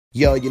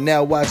Yo, you're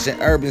now watching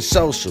Urban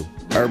Social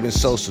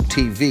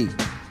TV.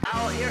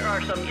 Now, here are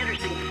some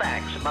interesting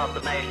facts about the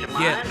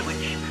mastermind,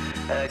 which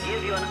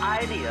give you an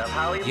idea of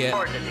how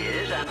important it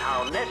is and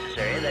how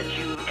necessary that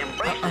you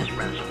embrace this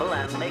principle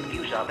and make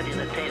use of it in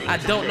attaining I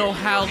don't know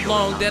how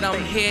long that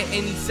I'm here.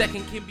 Any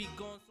second can be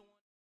gone.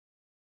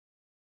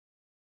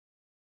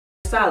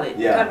 Solid.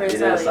 Yeah, Cover is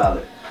it is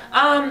solid.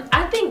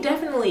 I think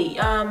definitely.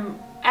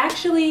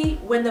 Actually,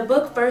 when the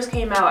book first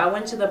came out, I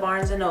went to the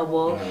Barnes &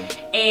 Noble,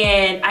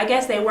 and I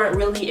guess they weren't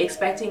really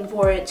expecting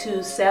for it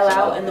to sell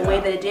out in the way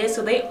that it did.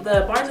 So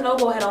the Barnes &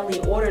 Noble had only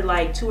ordered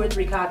like 2 or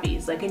 3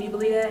 copies. Like, can you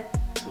believe that?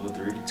 2 or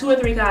 3? 2 or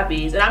 3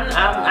 copies. And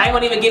I ain't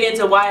gonna even get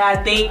into why I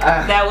think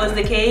that was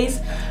the case.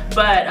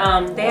 But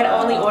they had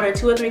only ordered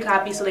 2 or 3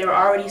 copies, so they were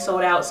already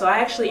sold out. So I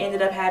actually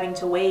ended up having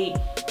to wait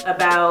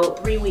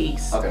about 3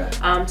 weeks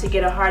to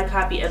get a hard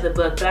copy of the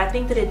book. But I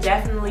think that it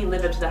definitely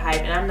lived up to the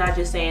hype, and I'm not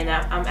just saying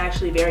that. I'm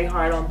actually very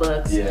hard on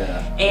books.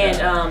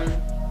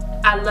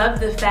 I love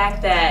the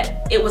fact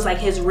that it was like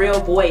his real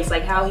voice,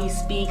 like how he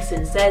speaks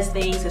and says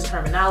things, his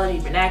terminology,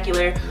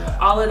 vernacular,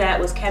 all of that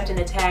was kept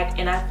intact,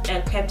 and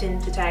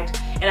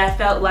I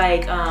felt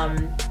like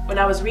when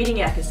I was reading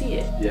it, I could see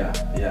it.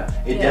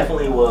 It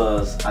definitely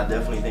was. I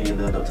definitely think it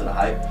lived up to the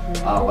hype.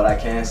 What I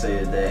can say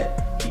is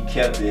that he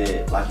kept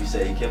it, like you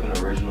said, he kept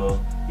it original.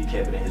 He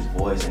kept it in his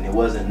voice, and it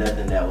wasn't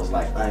nothing that was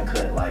like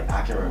uncut. Like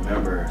I can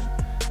remember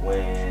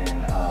when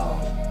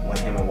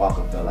him and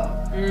Walker fell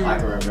out. I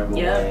can remember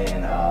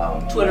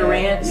when Twitter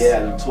rants.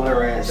 Yeah, the Twitter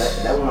rants.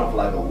 That went on for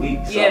like a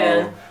week.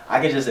 So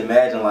I can just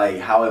imagine like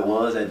how it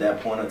was at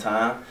that point of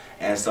time.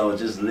 And so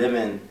just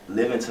living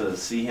to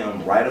see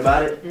him write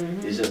about it,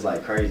 it's just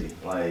like crazy.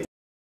 Like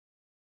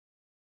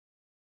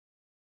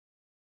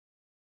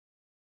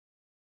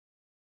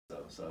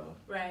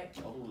Right.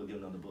 Hopefully we'll get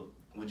another book.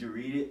 Would you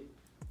read it?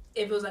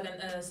 If it was like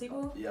a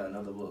sequel? Yeah,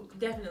 another book.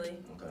 Definitely.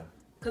 Okay.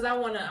 Cause I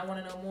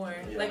wanna know more.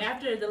 Like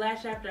after the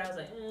last chapter, I was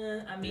like,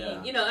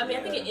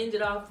 I think it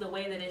ended off the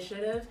way that it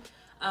should have,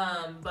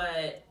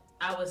 but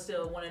I would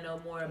still want to know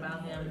more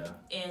about him.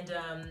 And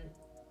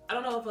I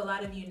don't know if a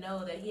lot of you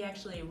know that he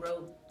actually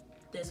wrote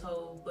this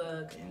whole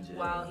book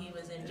while he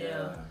was in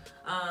jail.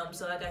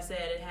 So like I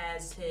said, it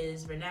has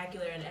his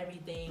vernacular and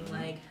everything,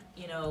 like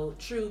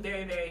true,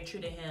 very very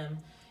true to him,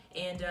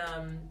 and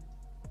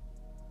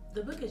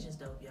the book is just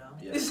dope, y'all.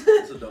 Yeah, it's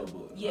a dope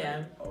book.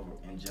 Yeah. Like,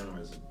 in general,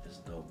 it's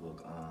a dope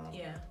book.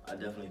 I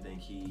definitely think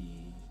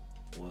he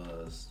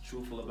was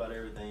truthful about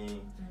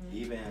everything,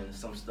 even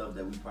some stuff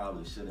that we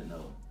probably shouldn't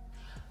know.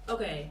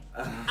 Okay.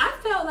 I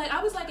felt like,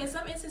 I was like, in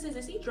some instances,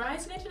 is he dry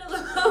snitching a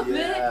little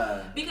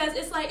bit? Because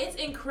it's like, it's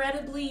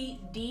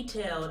incredibly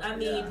detailed. I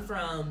mean,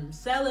 from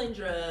selling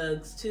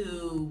drugs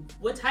to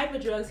what type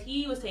of drugs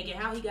he was taking,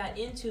 how he got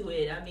into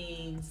it. I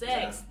mean,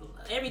 sex,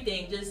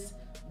 everything, just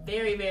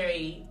very,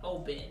 very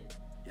open.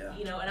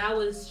 And I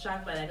was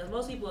shocked by that, because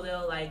most people,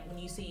 they'll like, when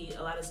you see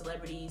a lot of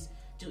celebrities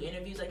do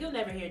interviews, like you'll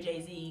never hear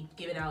Jay-Z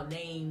giving out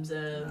names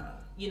of,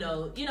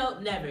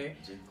 never.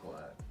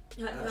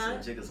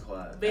 Jig is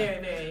quiet. Very,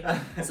 very.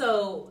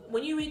 So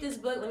when you read this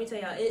book, let me tell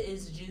y'all, it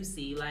is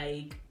juicy.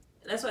 Like,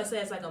 that's why I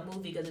say it's like a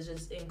movie, because it's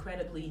just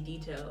incredibly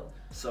detailed.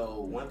 So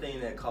one thing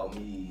that caught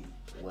me,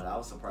 what I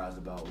was surprised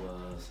about,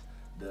 was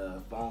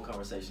the phone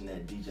conversation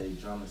that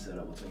DJ Drummond set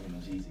up between him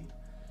and Jeezy.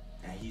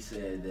 And he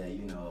said that,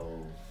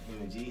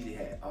 him and Jeezy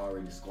had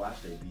already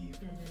squashed their beef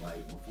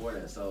like before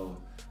that. So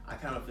I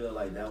kind of feel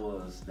like that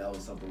was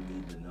something we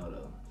needed to know,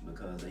 though,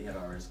 because they had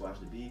already squashed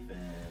the beef,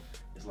 and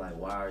it's like,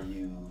 why are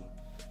you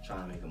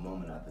trying to make a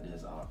moment after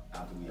this,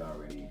 after we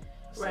already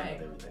set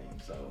up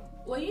everything? So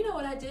well, you know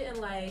what I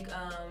didn't like,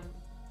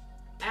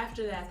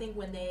 after that, I think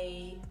when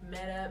they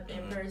met up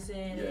in person,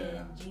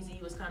 and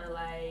Jeezy was kind of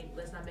like,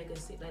 let's not do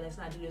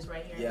this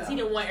right here, because he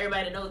didn't want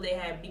everybody to know they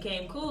had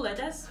became cool. Like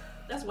that's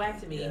whack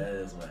to me. Yeah, that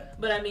is whack.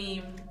 But I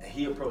mean,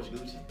 he approached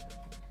Gucci.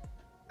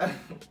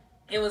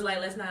 It was like,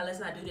 let's not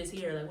do this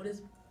here. Like, what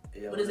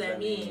does that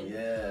mean?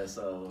 Yeah,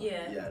 so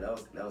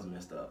that was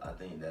messed up. I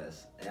think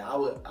that's, and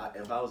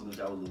if I was Gucci,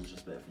 I would lose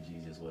respect for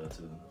Jeezy as well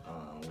too,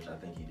 which I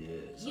think he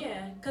did. So.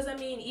 Yeah, because I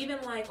mean, even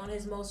like on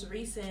his most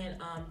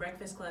recent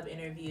Breakfast Club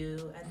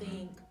interview, I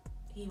think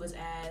he was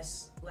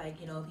asked, like,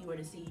 if he were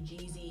to see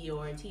Jeezy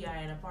or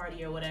T.I. in a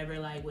party or whatever,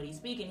 like, would he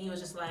speak? And he was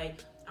just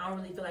like, I don't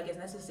really feel like it's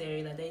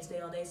necessary. Like, they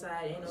stay on their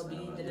side, ain't no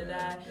beef,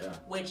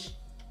 which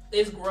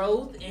is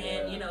growth,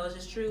 and it's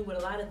just true with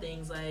a lot of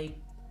things. Like,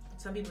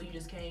 some people you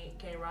just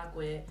can't rock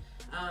with.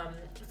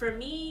 For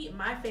me,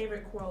 my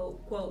favorite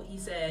quote, he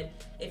said,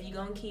 if you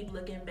keep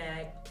looking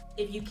back,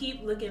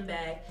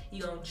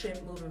 you're gonna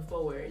trip moving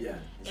forward. Yeah,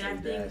 and I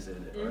think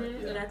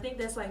and I think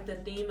that's like the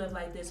theme of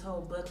like this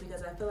whole book,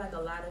 because I feel like a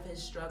lot of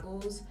his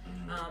struggles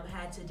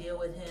had to deal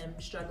with him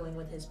struggling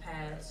with his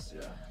past.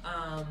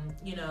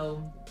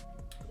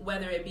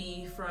 Whether it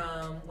be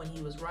from when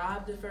he was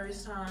robbed the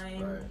first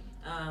time,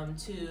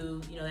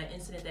 to that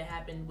incident that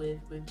happened with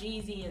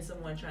Jeezy and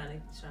someone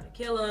trying to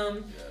kill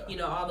him,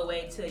 all the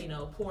way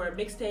to poor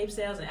mixtape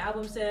sales and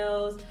album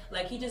sales.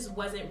 Like, he just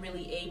wasn't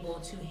really able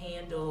to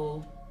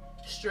handle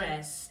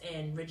stress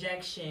and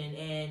rejection,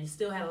 and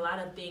still had a lot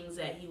of things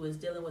that he was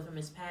dealing with from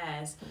his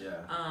past.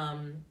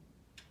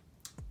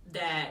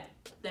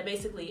 That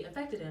basically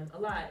affected him a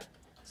lot.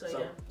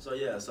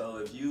 So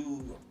if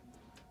you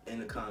in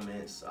the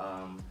comments,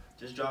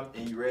 just drop,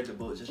 and you read the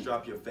book, just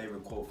drop your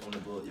favorite quote from the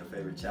book, your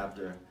favorite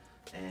chapter,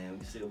 and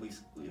we see if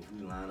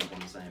we line up on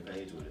the same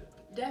page with it.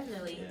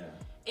 Definitely.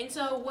 Yeah. And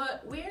so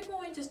what we're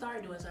going to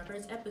start doing, so our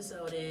first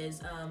episode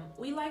is,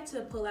 we like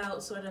to pull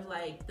out sort of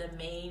like the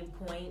main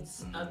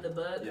points of the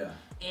book,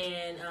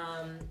 and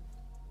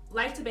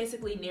like to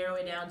basically narrow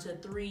it down to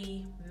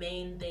 3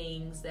 main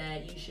things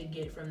that you should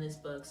get from this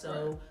book.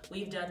 So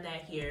we've done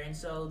that here, and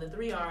so the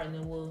 3 are, and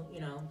then we'll,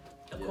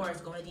 of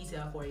course, go into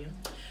detail for you.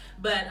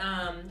 But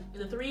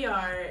the 3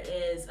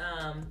 is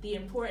the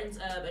importance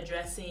of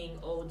addressing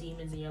old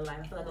demons in your life.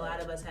 I feel like a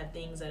lot of us have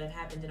things that have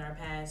happened in our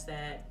past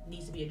that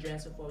needs to be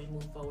addressed before we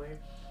move forward.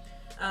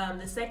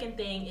 The second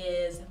thing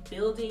is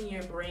building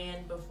your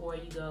brand before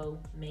you go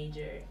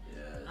major.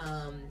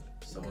 Yes.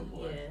 So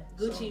important.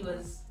 Yeah, Gucci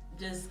was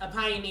just a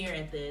pioneer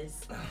at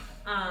this.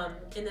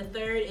 And the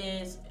third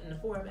is, and the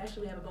fourth,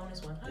 actually we have a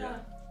bonus one.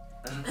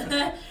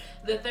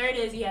 The third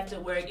is you have to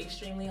work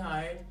extremely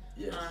hard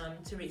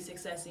to reach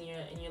success in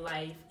your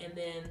life. And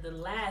then the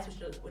last,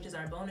 which is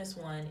our bonus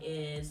one,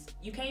 is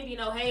you can't be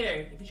no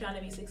hater if you're trying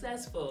to be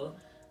successful.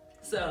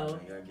 So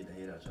you gotta get the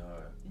hate out your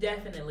heart.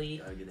 Definitely. You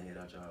gotta get the hate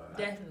out your heart.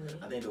 Definitely.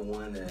 I think the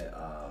one that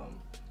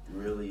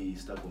really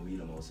stuck with me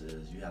the most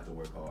is you have to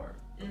work hard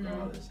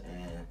regardless.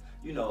 And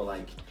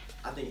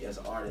I think as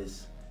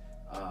artists,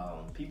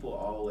 people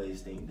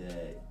always think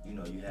that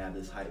you have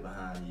this hype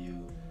behind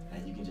you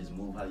and you can just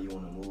move how you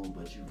want to move,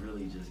 but you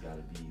really just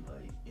gotta be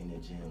like in the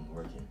gym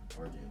working.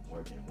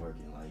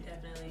 Like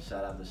definitely.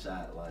 Shot after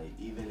shot. Like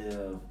even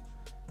if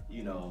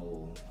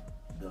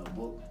the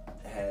book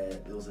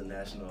it was a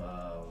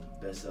national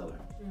bestseller,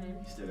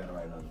 you still gotta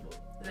write another book.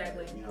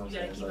 Exactly. You know what You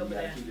I'm gotta saying? keep So up you with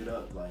gotta that. keep it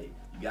up. Like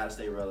you gotta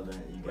stay relevant,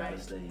 you gotta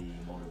Right. stay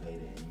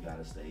motivated, and you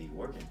gotta stay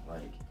working.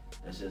 Like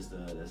that's just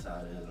that's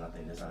how it is, and I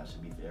think that's how it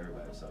should be for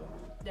everybody. So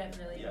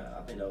Definitely. yeah,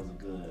 I think that was a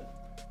good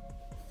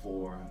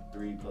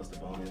 3 plus the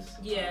bonus.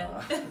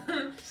 Yeah.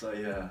 So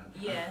yeah.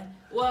 Yeah.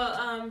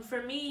 Well,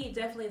 for me,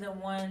 definitely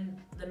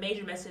the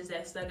major message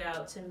that stuck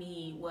out to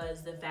me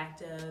was the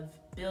fact of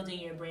building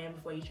your brand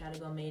before you try to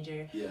go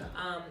major. Yeah.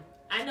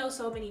 I know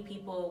so many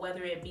people,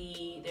 whether it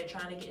be they're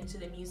trying to get into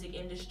the music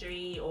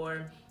industry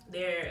or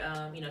they're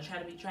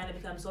trying to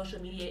become social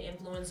media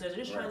influencers or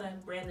just trying to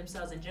brand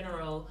themselves in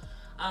general,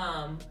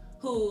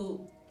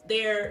 who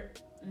their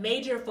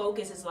major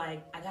focus is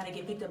like, I gotta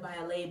get picked up by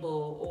a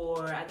label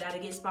or I gotta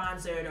get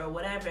sponsored or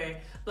whatever.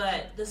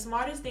 But the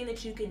smartest thing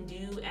that you can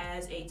do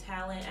as a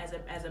talent,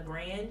 as a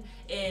brand,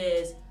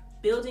 is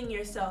building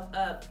yourself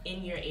up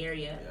in your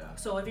area. Yeah.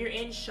 So if you're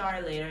in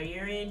Charlotte or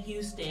you're in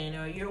Houston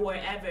or you're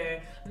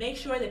wherever, make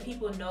sure that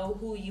people know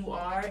who you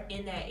are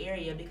in that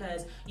area,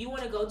 because you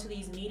want to go to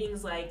these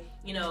meetings like,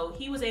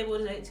 he was able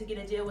to get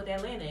a deal with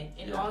Atlantic,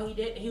 and all he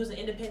did, he was an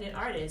independent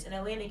artist, and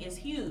Atlantic is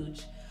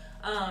huge.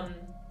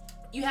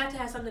 You have to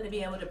have something to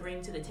be able to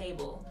bring to the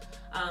table.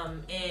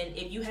 And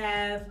if you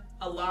have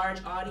a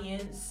large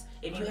audience,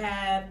 if you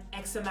have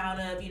X amount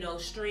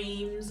of,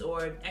 streams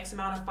or X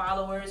amount of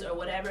followers or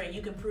whatever, and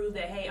you can prove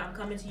that, hey, I'm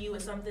coming to you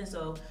with something,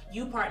 so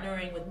you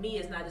partnering with me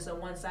is not just a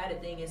one-sided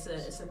thing, it's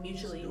a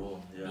mutually,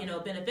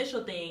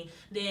 beneficial thing,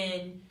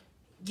 then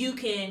you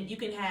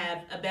can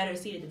have a better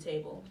seat at the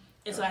table.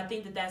 And so I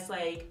think that that's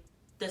like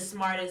the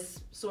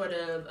smartest sort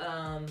of,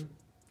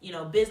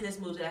 business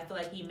moves that I feel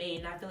like he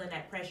made, not feeling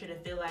that pressure to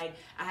feel like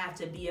I have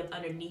to be up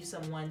underneath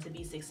someone to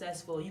be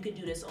successful. You can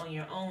do this on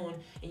your own,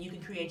 and you can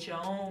create your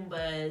own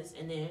buzz,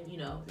 and then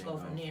go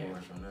from there.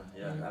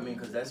 Yeah, I mean,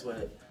 because that's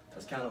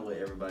kind of what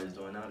everybody's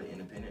doing now. The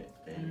independent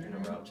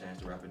route.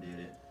 Chance the Rapper did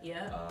it.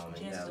 Yeah,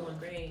 Chance is doing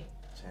great.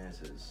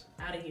 Chance is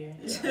out of here.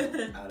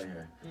 Yeah, out of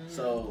here.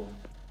 So,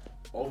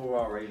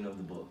 overall rating of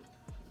the book,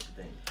 what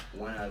you think?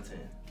 1 out of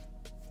 10.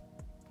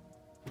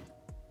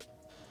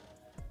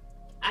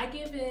 I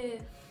give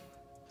it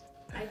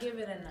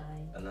a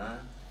 9. A 9?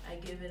 I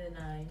give it a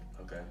 9.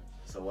 Okay.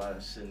 So why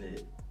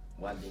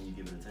didn't you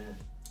give it a 10?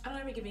 I don't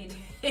ever give it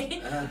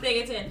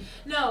a 10.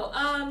 No,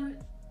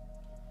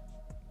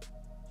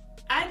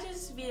 I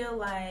just feel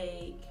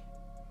like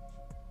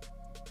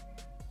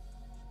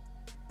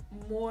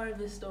more of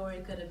the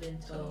story could have been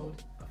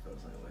told. I feel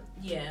the same way.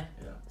 Yeah.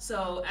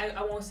 So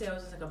I won't say it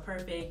was just like a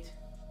perfect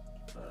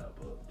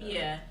book.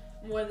 Yeah.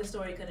 More of the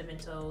story could have been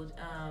told.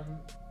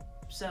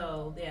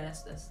 So yeah,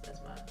 that's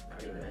my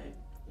favorite.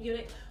 You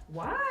know,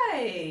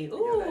 why?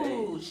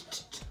 Ooh.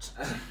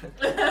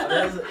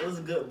 It was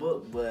a good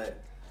book,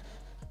 but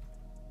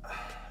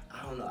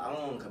I don't know. I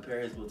don't want to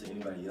compare his book to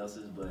anybody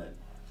else's, but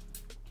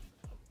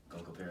I'm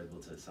gonna compare his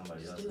book to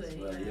somebody else's.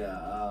 But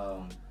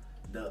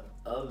the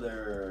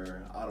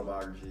other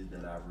autobiographies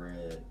that I've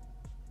read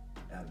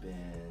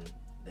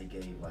they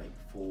gave like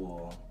the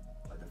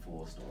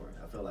full story.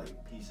 I feel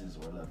like pieces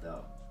were left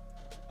out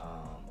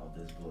of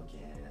this book,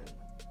 and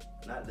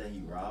not that he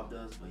robbed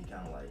us, but he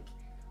kind of like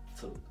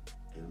took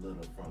a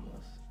little from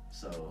us.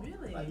 So,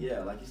 really?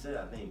 like you said,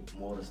 I think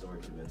more of the story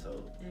could have been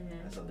told.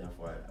 And so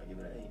therefore, I give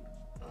it an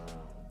 8.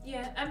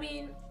 Yeah, I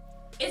mean,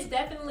 it's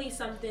definitely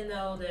something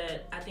though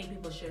that I think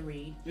people should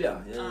read. Yeah.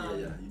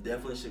 You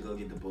definitely should go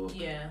get the book.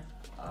 Yeah.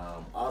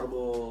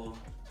 Audible,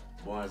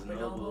 Barnes &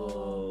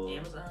 Noble,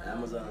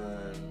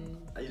 Amazon.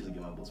 I usually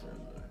get my books from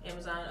Amazon.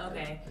 Amazon,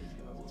 okay. I usually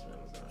get my books from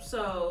Amazon.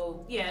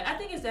 So yeah, I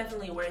think it's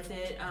definitely worth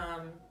it.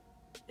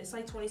 It's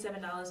like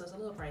 $27, so it's a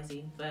little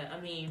pricey, but I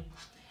mean,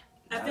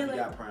 I feel like.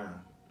 Got Prime.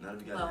 Not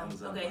if you got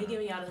Amazon. Okay, he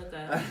giving y'all the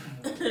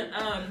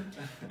hookup.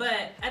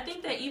 But I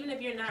think that even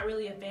if you're not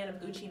really a fan of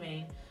Gucci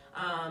Mane,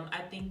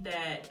 I think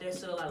that there's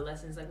still a lot of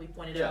lessons, like we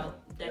pointed out,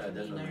 that can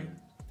be learned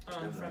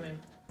from him.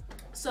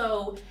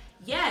 So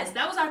yes,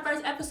 that was our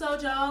first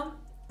episode, y'all.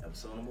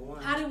 Episode number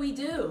 1. How did we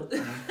do?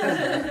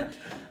 Episode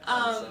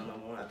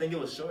number 1. I think it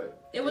was short.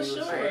 It was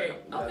short. Okay.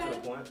 Got to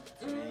the point.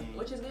 I mean,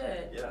 which is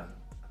good. Yeah.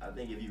 I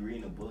think if you're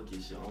reading a book,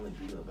 it should only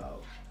be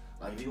about,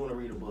 like, if you want to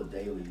read a book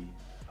daily,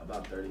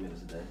 about 30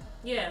 minutes a day.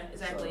 Yeah,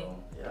 exactly.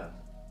 So, yeah.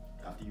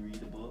 After you read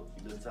the book,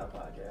 you listen to our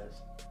podcast.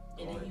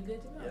 And then you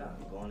good to go. Yeah,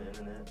 you go on the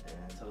internet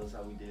and tell us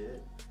how we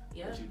did.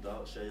 Yeah. What you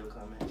thought, share your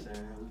comments,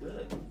 and we're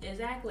good.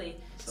 Exactly.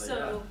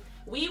 So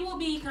we will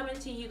be coming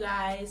to you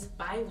guys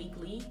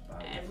bi-weekly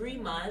every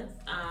month.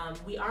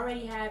 We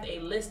already have a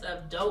list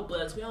of dope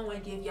books. We don't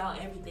want to give y'all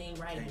everything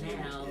right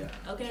now.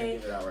 Okay?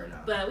 Can't give it out right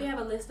now. But we have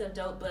a list of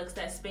dope books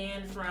that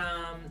span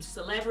from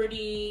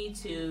celebrity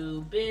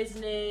to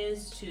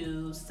business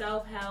to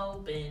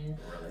self-help and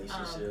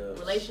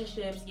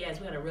relationships. Yes,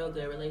 we got a real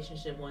good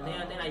relationship one. They're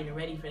not even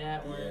ready for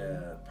that one.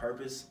 Yeah,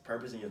 purpose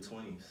in your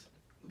 20s.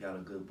 We got a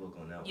good book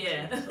on that one.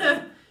 Yeah.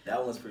 So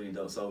that one's pretty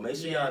dope. So make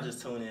sure y'all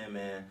just tune in,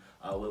 man.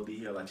 We'll be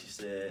here, like you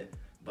said,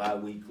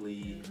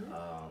 bi-weekly.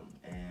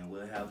 And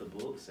we'll have the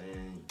books.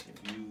 And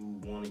if you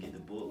want to get the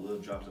book, we'll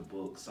drop the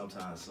book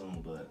sometime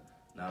soon, but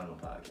not on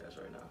the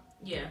podcast right now.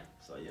 Yeah.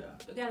 So yeah.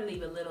 We gotta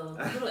leave a little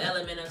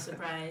element of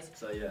surprise.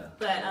 So yeah.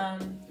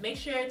 But make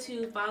sure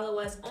to follow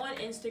us on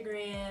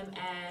Instagram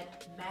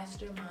at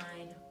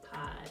Mastermind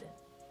Pod.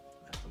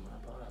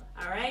 Mastermind Pod.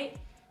 All right.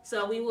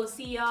 So we will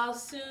see y'all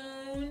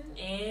soon,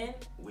 and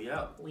we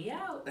out. We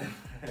out.